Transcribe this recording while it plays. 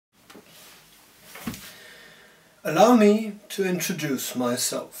Allow me to introduce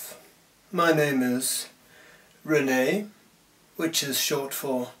myself. My name is René, which is short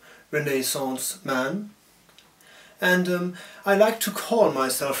for Renaissance Man. And I like to call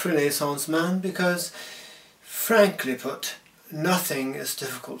myself Renaissance Man because, frankly put, nothing is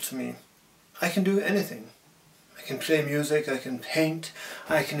difficult to me. I can do anything. I can play music, I can paint,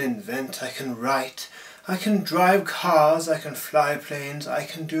 I can invent, I can write, I can drive cars, I can fly planes, I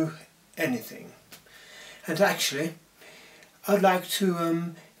can do anything. And actually, I'd like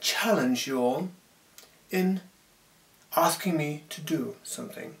to challenge you all in asking me to do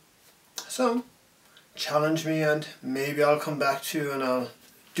something. So, challenge me and maybe I'll come back to you and I'll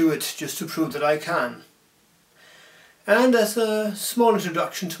do it just to prove that I can. And as a small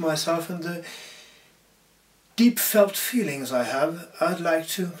introduction to myself and the deep felt feelings I have, I'd like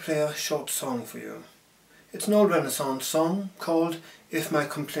to play a short song for you. It's an old Renaissance song called If My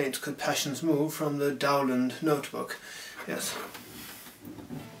Complaints Could Passions Move from the Dowland Notebook. Yes.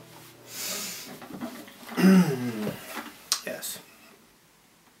 Yes.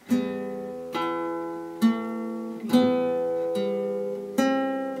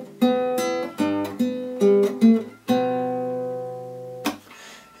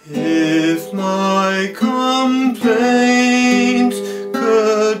 If my complaints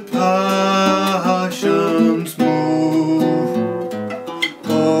could passions move,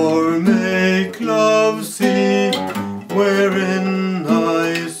 or make love see wherein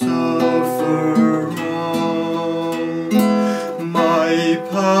I suffer wrong, my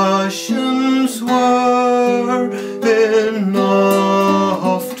passions were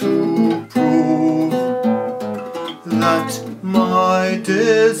enough to prove that my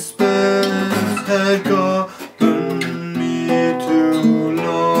despair had gotten me too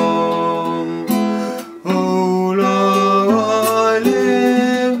long. Oh, love, I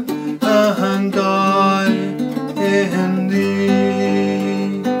live and die in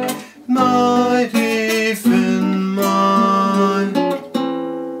thee, my thief in mine,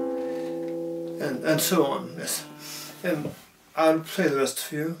 and so on. Yes, I'll play the rest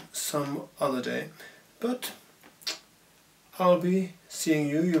for you some other day, but I'll be seeing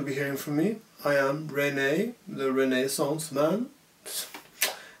you, you'll be hearing from me. I am René, the Renaissance Man.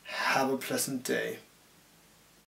 Have a pleasant day.